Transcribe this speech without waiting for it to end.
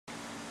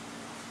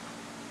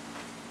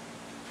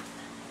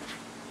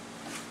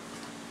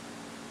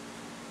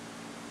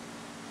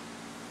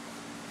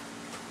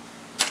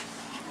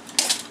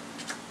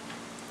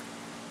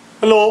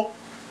Hello,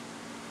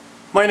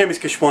 my name is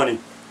Keshwani.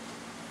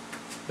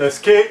 That's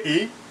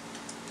Keshwani,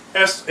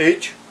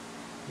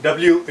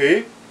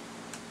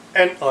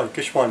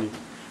 Keshwani.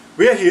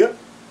 We are here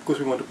because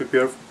we want to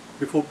prepare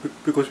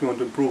because we want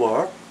to improve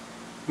our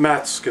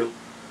math skill.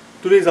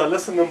 Today is our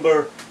lesson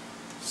number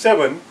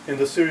 7 in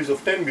the series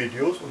of 10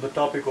 videos on the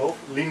topic of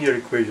linear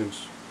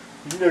equations.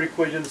 Linear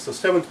equations is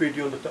the 7th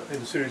video in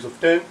the series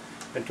of 10,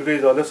 and today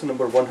is our lesson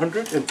number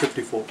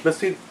 154. Let's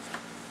see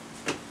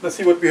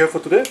what we have for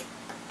today.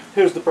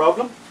 Here's the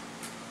problem.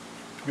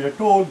 We are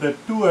told that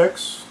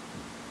 2x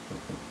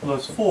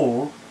plus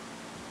 4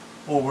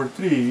 over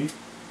 3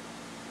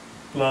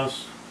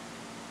 plus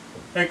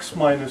x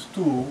minus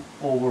 2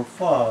 over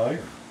 5,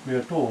 we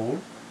are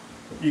told,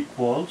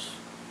 equals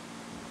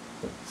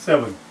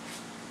 7.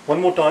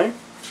 One more time.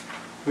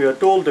 We are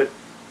told that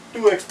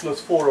 2x plus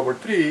 4 over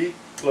 3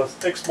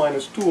 plus x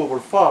minus 2 over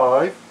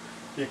 5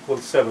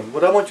 equals 7.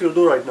 What I want you to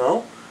do right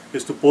now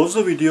is to pause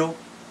the video,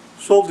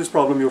 solve this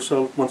problem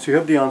yourself. Once you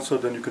have the answer,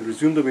 then you can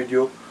resume the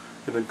video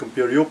and then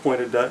compare your work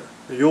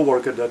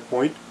at that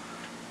point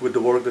with the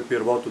work that we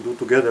are about to do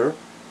together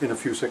in a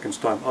few seconds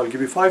time. I'll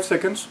give you 5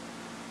 seconds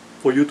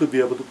for you to be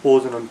able to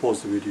pause and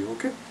unpause the video.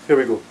 Okay? Here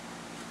we go.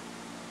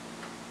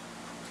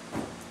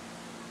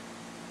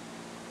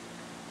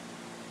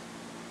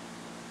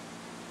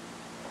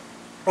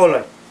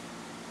 Alright.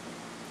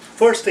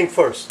 First thing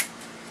first.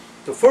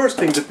 The first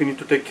thing that we need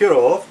to take care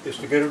of is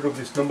to get rid of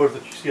these numbers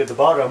that you see at the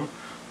bottom,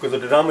 because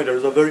the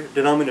denominators are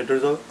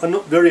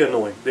very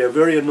annoying. They are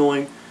very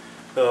annoying.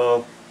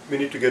 We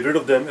need to get rid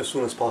of them as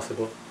soon as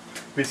possible.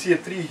 We see a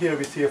 3 here,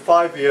 we see a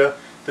 5 here.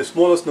 The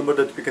smallest number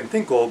that we can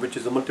think of, which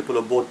is a multiple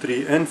of both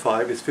 3 and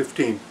 5, is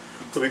 15.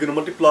 So we're going to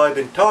multiply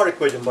the entire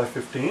equation by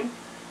 15,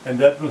 and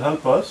that will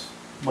help us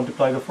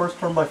multiply the first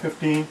term by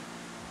 15,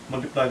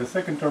 multiply the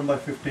second term by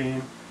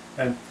 15,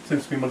 and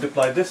since we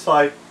multiplied this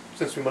side,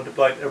 since we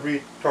multiplied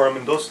every term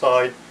in those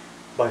side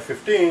by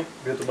 15,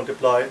 we have to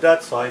multiply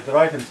that side, the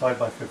right hand side,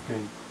 by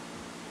 15.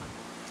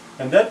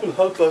 And that will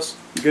help us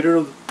get rid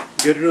of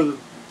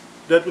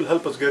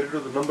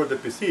the number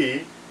that we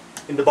see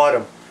in the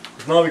bottom.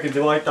 Because now we can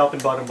divide top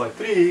and bottom by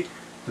 3.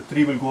 The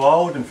 3 will go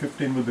out and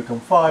 15 will become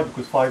 5,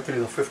 because 5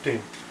 3s are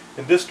 15.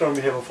 In this term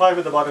we have a 5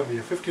 at the bottom, we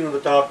have 15 on the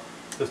top.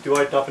 Let's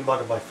divide top and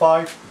bottom by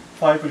 5.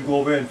 5 will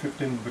go away and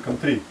 15 will become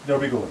 3. There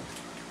we go.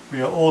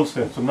 We are all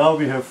set. So now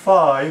we have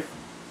 5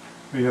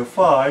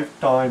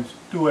 times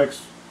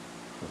 2x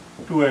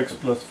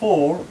plus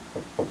 4,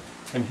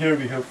 and here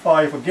we have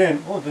 5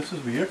 again. Oh, this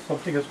is weird.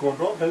 Something has gone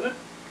wrong, has it?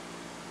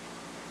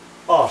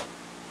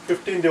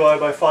 15 divided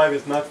by 5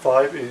 is not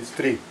 5, it is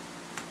 3.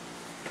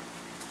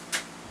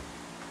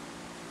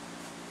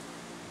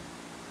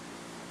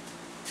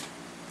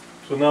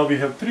 So now we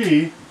have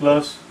 3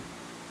 plus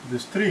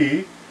this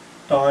 3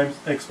 times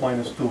x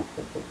minus 2.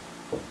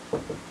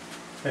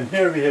 And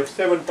here we have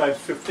 7 times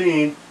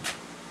 15.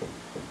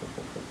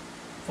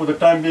 For the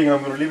time being, I'm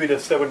going to leave it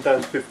as 7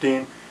 times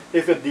 15.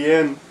 If at the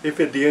end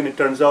it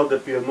turns out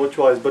that we have no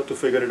choice but to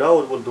figure it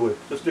out, we'll do it.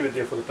 Just leave it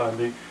there for the time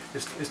being.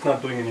 It's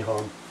not doing any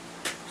harm.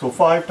 So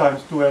 5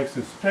 times 2x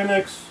is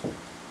 10x.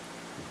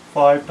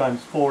 5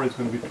 times 4 is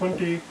going to be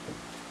 20.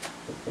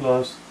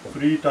 Plus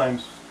 3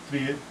 times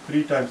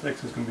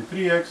x is going to be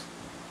 3x.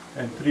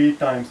 And 3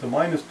 times the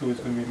minus 2 is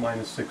going to be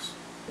minus 6.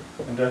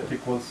 And that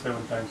equals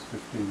 7 times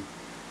 15.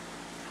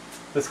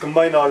 Let's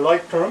combine our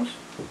like terms.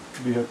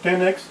 We have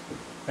 10x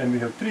and we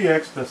have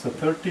 3x, that's the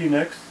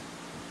 13x.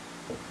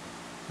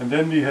 And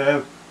then we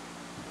have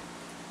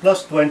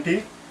plus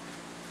 20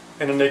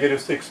 and a negative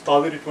 6.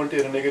 Positive 20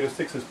 and a negative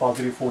 6 is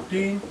positive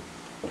 14,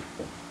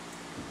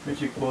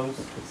 which equals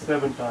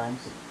 7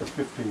 times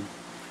 15.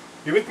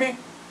 You with me?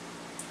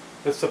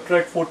 Let's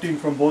subtract 14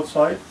 from both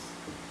sides.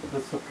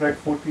 Let's subtract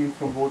 14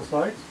 from both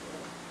sides.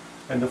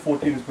 And the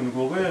 14 is going to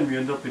go away, and we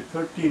end up with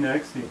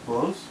 13x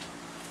equals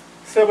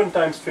 7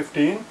 times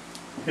 15.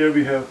 Here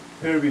we have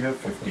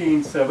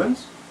 15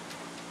 sevens.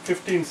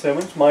 15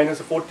 sevens minus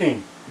a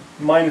 14.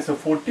 Minus a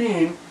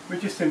 14,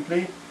 which is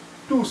simply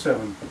 2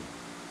 7.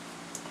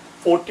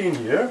 14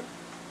 here,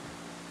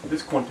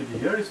 this quantity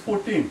here is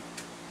 14.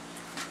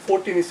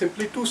 14 is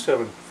simply 2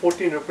 7.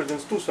 14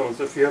 represents 2 sevens.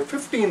 So if you have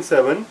 15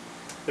 7,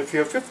 if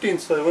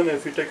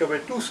you take away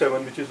 2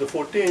 7, which is the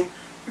 14,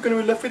 you're going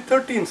to be left with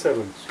 13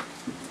 sevens.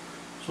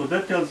 So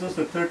that tells us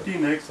that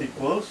 13x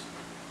equals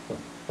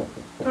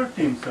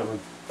 13 7.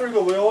 There we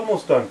go, we're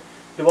almost done.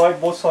 Divide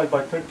both sides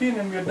by 13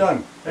 and we're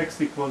done. X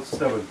equals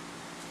 7.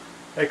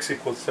 X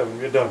equals 7,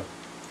 we're done.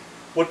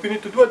 What we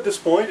need to do at this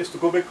point is to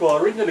go back to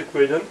our original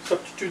equation,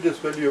 substitute this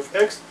value of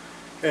x,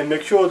 and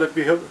make sure that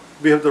we have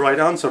the right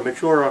answer, make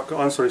sure our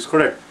answer is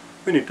correct.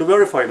 We need to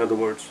verify, in other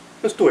words.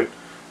 Let's do it.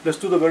 Let's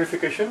do the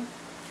verification.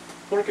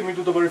 Where can we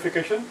do the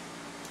verification?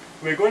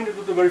 We're going to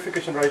do the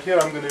verification right here.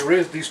 I'm going to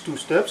erase these 2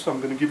 steps. I'm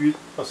going to give you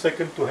a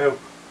second to have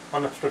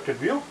unobstructed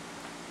view.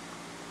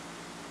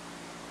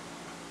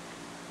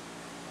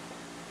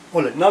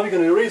 Alright, now we're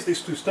going to erase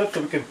these 2 steps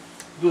so we can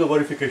do the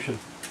verification.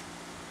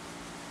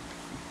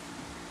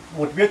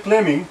 What we are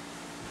claiming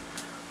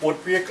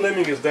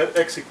is that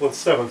x equals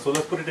 7. So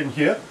let's put it in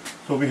here.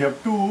 So So we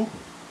have 2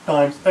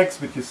 times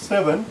x, which is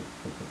 7,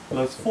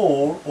 plus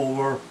 4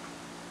 over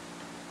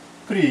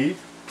 3,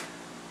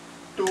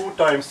 2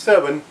 times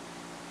 7,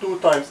 2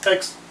 times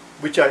x,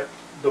 which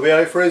the way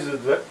I phrased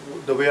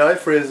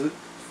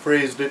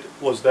it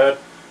was that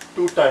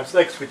 2 times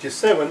x, which is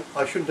 7.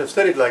 I shouldn't have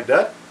said it like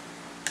that.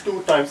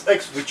 2 times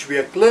x, which we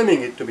are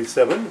claiming it to be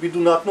 7. We do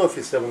not know if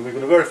it's 7. We're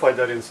going to verify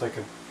that in a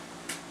second.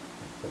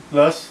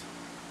 Plus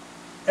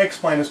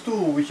x minus 2,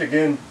 which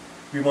again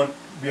we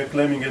are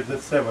claiming is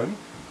at 7.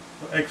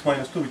 So x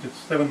minus 2, which is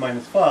 7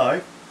 minus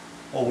 5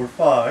 over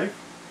 5.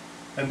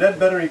 And that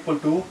better equal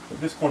to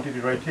this quantity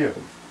right here.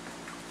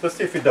 Let's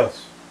see if it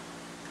does.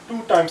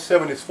 2 times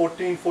 7 is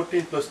 14.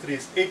 14 plus 3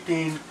 is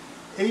 18.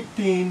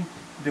 18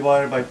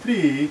 divided by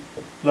 3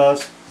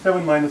 plus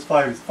 7 minus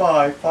 5 is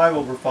 5. 5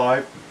 over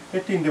 5.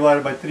 18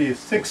 divided by 3 is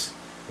 6.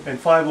 And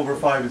 5 over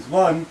 5 is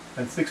 1.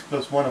 And 6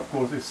 plus 1, of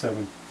course, is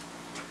 7.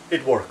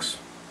 It works.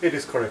 It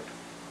is correct.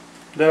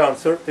 Their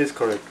answer is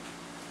correct.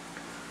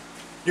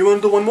 Do you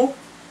want to do one more?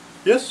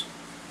 Yes?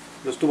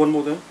 Let's do one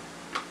more then.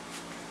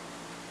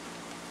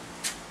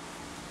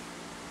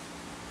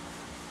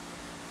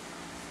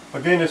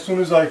 Again, as soon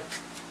as I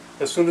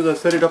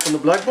set it up on the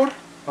blackboard,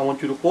 I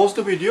want you to pause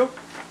the video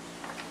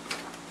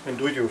and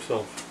do it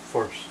yourself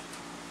first.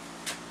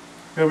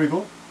 Here we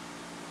go.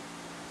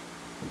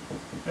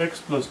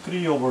 X plus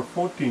 3 over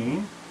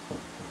 14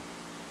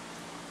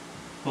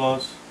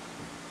 plus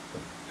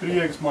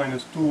 3x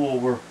minus 2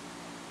 over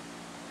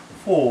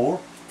 4,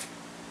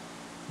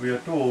 we are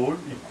told,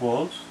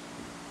 equals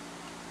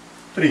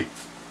 3.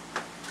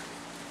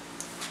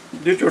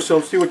 Do it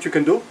yourself, see what you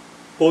can do.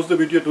 Pause the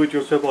video, do it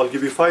yourself. I'll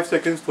give you 5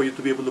 seconds for you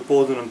to be able to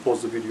pause and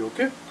unpause the video,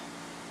 okay?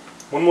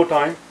 One more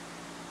time.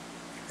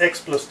 X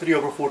plus 3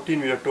 over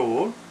 14, we are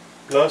told,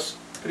 plus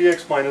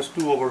 3x minus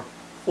 2 over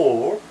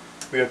 4,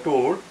 we are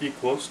told,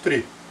 equals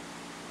 3.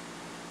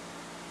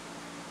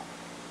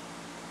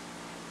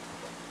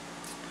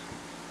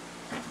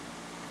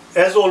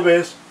 As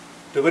always,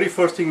 the very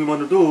first thing we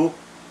want to do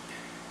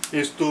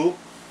is to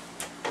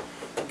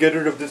get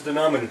rid of this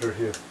denominator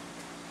here.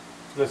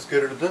 Let's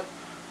get rid of the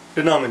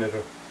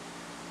denominator.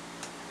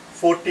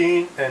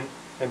 14 and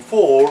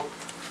 4.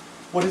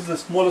 What is the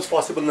smallest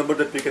possible number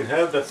that we can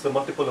have? That's the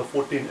multiple of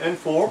 14 and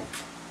 4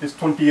 is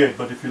 28.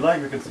 But if you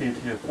like, we can see it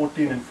here.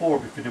 14 and 4,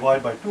 if we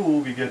divide by 2,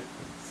 we get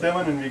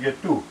 7 and we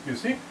get 2. You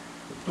see?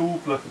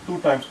 2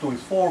 times 2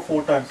 is 4.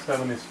 4 times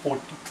 7 is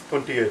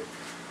 28.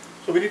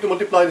 So we need to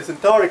multiply this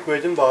entire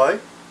equation by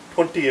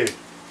 28.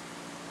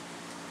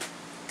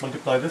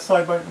 Multiply this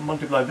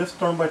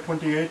term by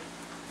 28.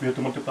 We have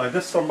to multiply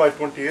this term by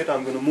 28.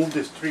 I'm going to move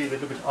this 3 a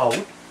little bit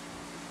out.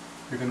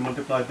 We can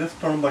multiply this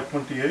term by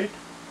 28.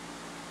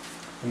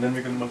 And then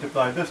we can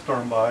multiply this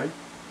term by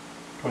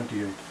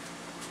 28.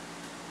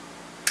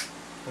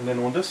 And then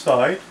on this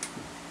side,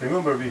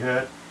 remember we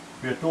are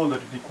told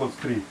that it equals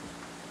 3.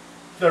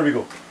 There we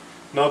go.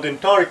 Now the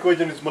entire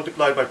equation is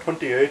multiplied by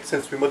 28.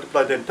 Since we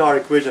multiply the entire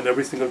equation,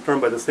 every single term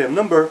by the same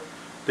number,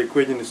 the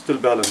equation is still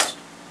balanced.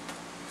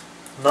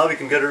 Now we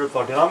can get rid of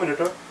our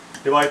denominator.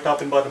 Divide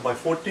top and bottom by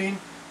 14.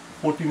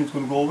 14 is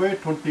going to go away.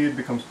 28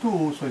 becomes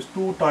 2. So it's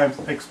 2 times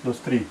x plus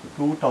 3.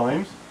 2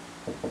 times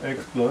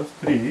x plus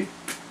 3.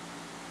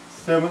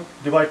 7.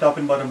 Divide top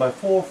and bottom by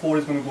 4. 4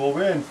 is going to go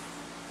away. And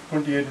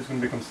 28 is going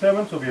to become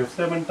 7. So we have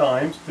 7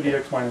 times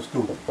 3x minus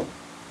 2.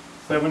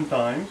 7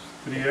 times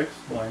 3x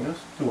minus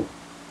 2.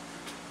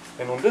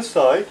 And on this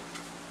side,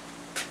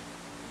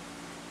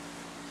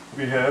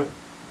 we have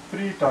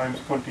 3 times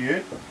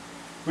 28,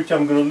 which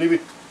I'm going to leave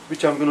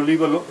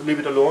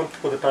it alone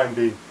for the time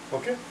being.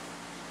 Okay?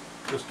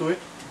 Let's do it.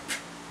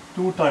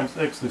 2 times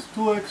x is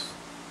 2x.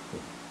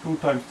 2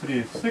 times 3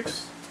 is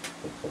 6.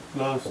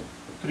 Plus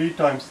 3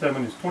 times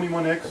 7 is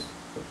 21x.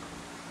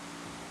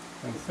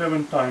 And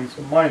 7 times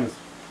minus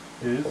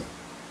is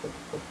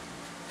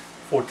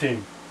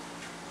 14.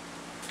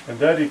 And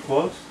that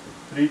equals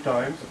 3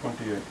 times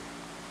 28.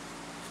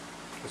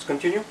 Let's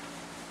continue.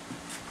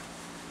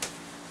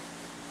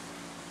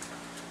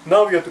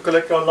 Now we have to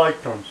collect our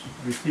like terms.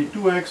 We see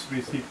 2x,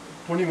 we see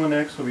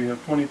 21x, so we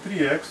have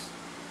 23x.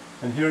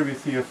 And here we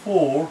see a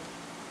 4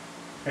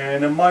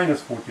 and a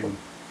minus 14.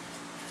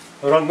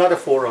 Or not a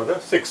 4 rather,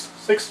 6.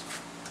 6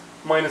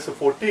 minus a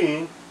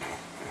 14,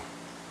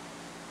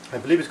 I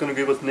believe it's going to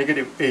give us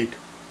negative 8.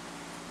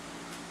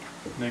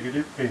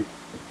 Negative 8.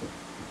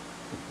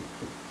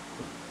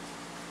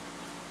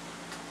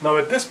 Now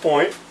at this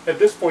point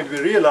we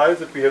realize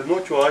that we have no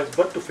choice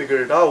but to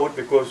figure it out,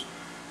 because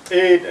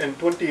 8 and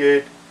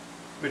 28,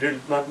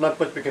 not much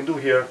we can do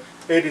here.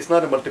 8 is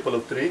not a multiple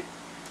of 3.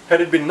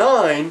 Had it been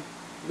 9,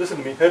 listen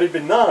to me, had it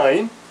been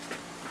 9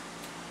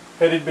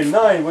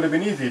 would have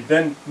been easy.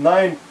 Then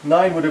 9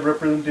 would have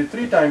represented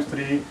 3 times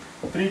 3,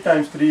 3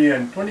 times 3,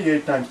 and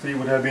 28 times 3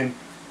 would have been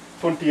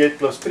 28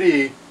 plus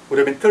 3 would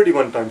have been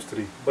 31 times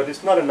 3. But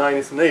it's not a 9,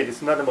 it's an 8,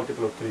 it's not a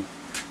multiple of 3.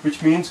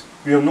 Which means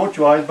we have no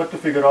choice but to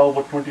figure out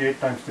what 28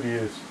 times 3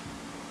 is.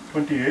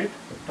 28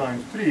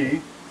 times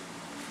 3.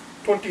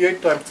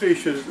 28 times 3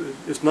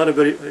 is not a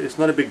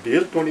big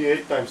deal.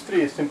 28 times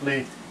 3 is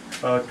simply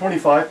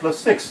 25 plus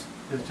 6.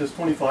 is just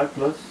 25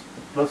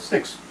 plus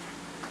 6.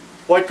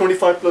 Why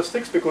 25 plus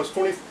 6? Because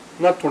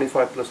not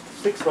 25 plus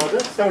 6, rather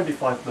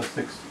 75 plus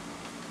 6.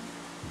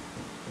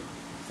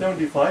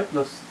 75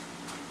 plus.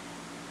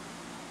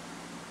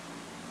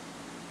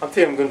 I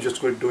think I'm going to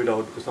just go do it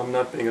out because I'm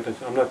not paying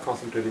attention. I'm not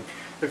concentrating.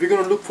 If you're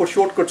going to look for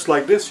shortcuts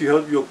like this,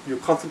 your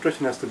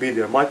concentration has to be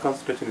there. My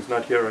concentration is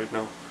not here right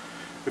now.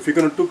 If you're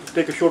going to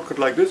take a shortcut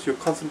like this, your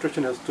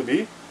concentration has to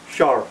be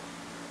sharp.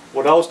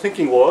 What I was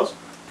thinking was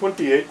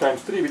 28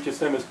 times 3, which is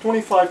same as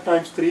 25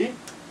 times 3,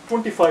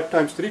 25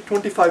 times 3,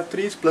 25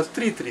 threes plus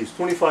 3 threes.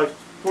 25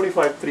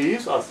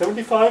 threes are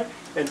 75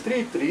 and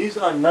 3 threes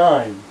are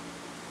 9.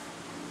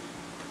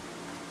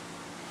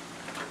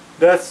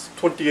 That's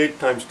 28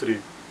 times 3.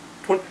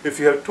 If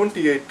you have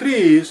 28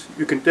 threes,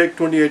 you can take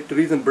 28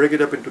 threes and break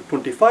it up into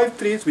 25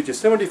 threes, which is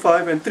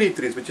 75, and 3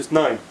 threes, which is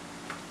 9.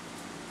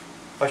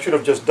 I should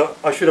have just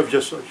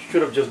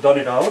done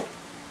it out.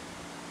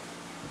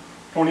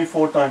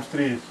 24 times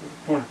 3 is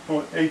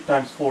 8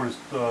 times 4 is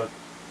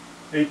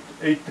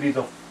 8 threes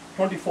of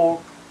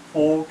 24.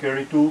 4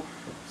 carry 2.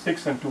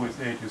 6 and 2 is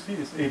 8. You see,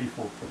 it's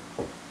 84.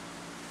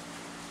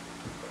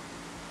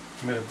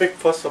 Made a big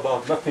fuss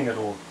about nothing at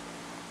all.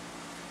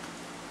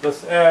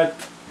 Let's add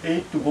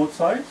 8 to both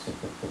sides.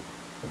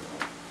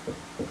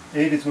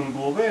 8 is going to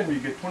go away and we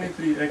get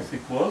 23x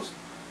equals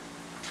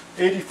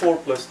 84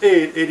 plus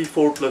 8.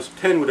 84 plus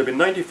 10 would have been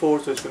 94,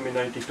 so it's going to be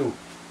 92.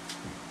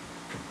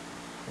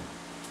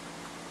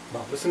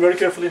 Now listen very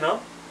carefully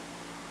now.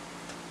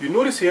 You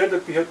notice here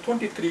that we have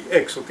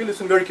 23x. Okay,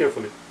 listen very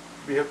carefully.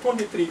 We have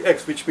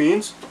 23x, which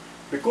means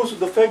because of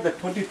the fact that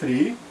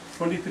 23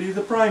 is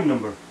a prime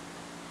number.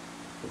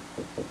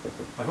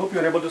 I hope you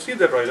are able to see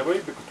that right away,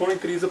 because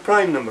 23 is a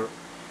prime number.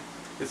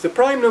 It's a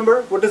prime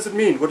number. What does it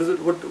mean?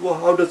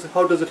 How does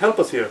it help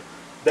us here?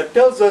 That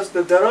tells us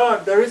that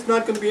there is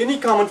not going to be any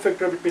common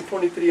factor between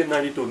 23 and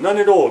 92. None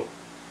at all.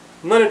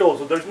 None at all.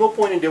 So there is no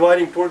point in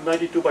dividing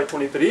 92 by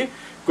 23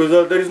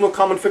 because there is no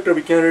common factor.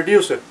 We can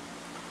reduce it.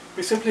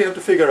 We simply have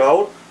to figure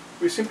out.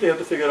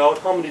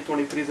 How many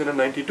 23s in a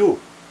 92.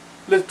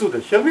 Let's do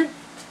that, shall we?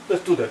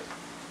 Let's do that.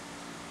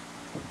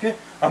 Okay.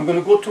 I'm going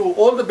to go through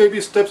all the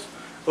baby steps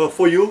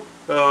for you.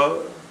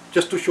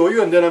 Just to show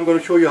you, and then I'm going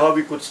to show you how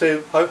we could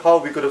save, how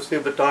we could have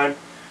saved the time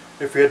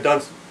if we had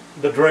done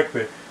the direct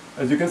way.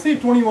 As you can see,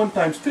 21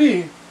 times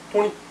 3,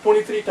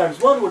 23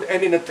 times 1 would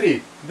end in a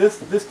 3. This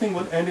thing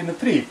will end in a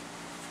 3.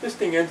 This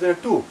thing ends in a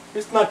 2.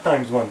 It's not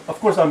times 1. Of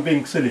course, I'm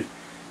being silly.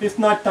 It's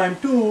not times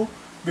 2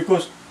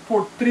 because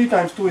 3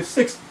 times 2 is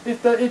 6.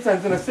 It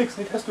ends in a 6.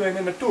 It has to end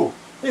in a 2.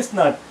 It's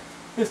not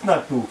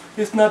 2.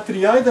 It's not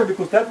 3 either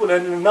because that will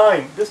end in a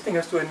 9. This thing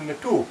has to end in a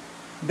 2.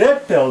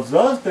 That tells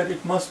us that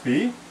it must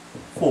be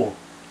 4.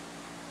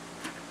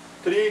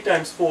 3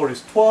 times 4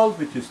 is 12,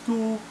 which is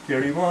 2,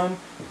 carry 1,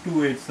 2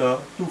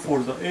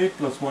 4s are 8,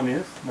 plus 1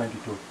 is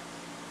 92.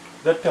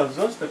 That tells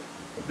us that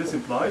this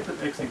implies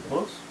that x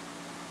equals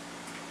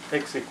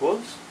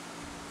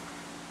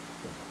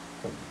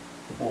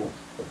 4.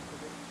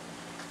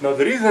 Now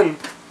the reason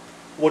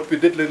what we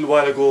did a little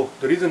while ago,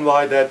 the reason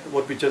why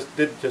what we just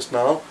did just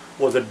now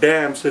was a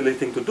damn silly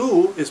thing to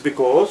do is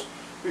because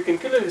we can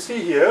clearly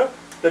see here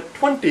that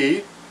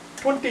 20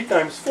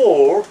 times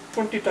 4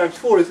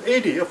 is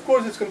 80. Of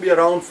course it's going to be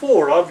around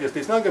 4, obviously.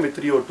 It's not going to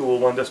be 3 or 2 or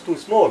 1, that's too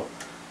small.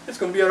 It's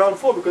going to be around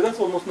 4 because that's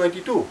almost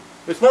 92.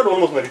 It's not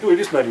almost 92, it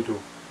is 92.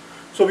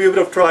 So we would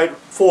have tried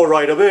 4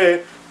 right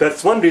away.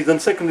 That's one reason.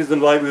 Second reason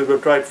why we would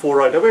have tried 4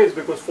 right away is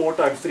because 4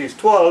 times 3 is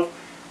 12.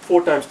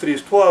 4 times 3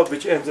 is 12,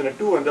 which ends in a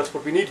 2, and that's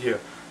what we need here.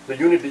 The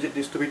unit digit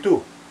needs to be 2.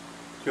 Do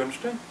you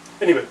understand?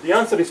 Anyway, the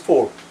answer is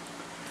 4.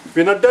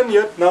 We're not done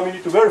yet. Now we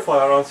need to verify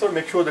our answer,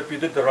 make sure that we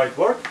did the right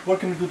work. What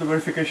can we do the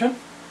verification?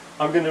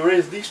 I'm going to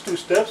erase these 2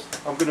 steps.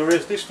 I'm going to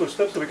erase these 2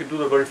 steps so we can do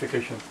the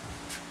verification.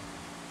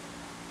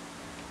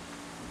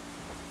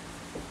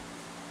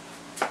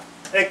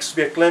 X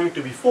we are claiming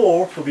to be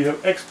 4, so we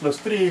have x plus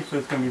 3, so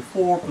it's going to be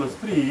 4 plus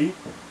 3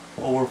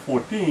 over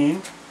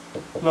 14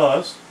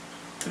 plus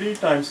 3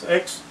 times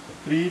x,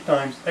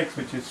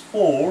 which is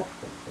 4,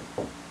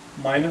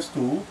 minus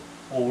 2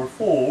 over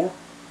 4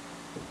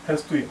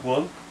 has to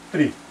equal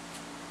 3.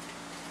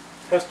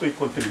 Has to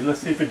equal 3.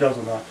 Let's see if it does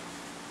or not.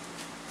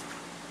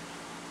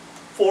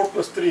 4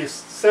 plus 3 is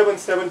 7.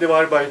 7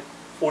 divided by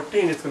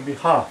 14 is going to be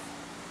half.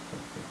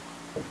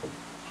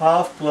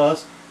 Half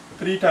plus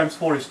 3 times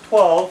 4 is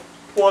 12.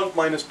 12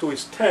 minus 2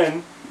 is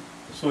 10.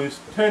 So it's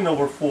 10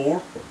 over 4,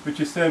 which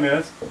is same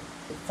as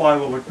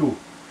 5 over 2.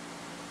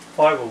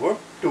 5 over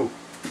 2.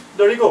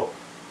 There you go.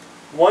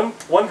 1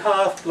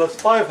 half plus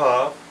 5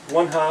 half.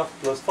 1 half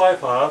plus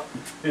 5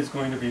 half is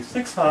going to be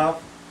 6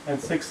 half, and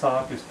 6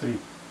 half is 3.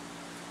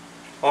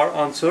 Our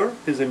answer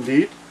is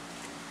indeed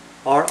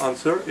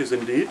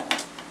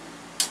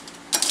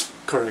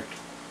correct.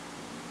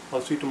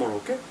 I'll see you tomorrow,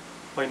 okay?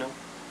 Bye now.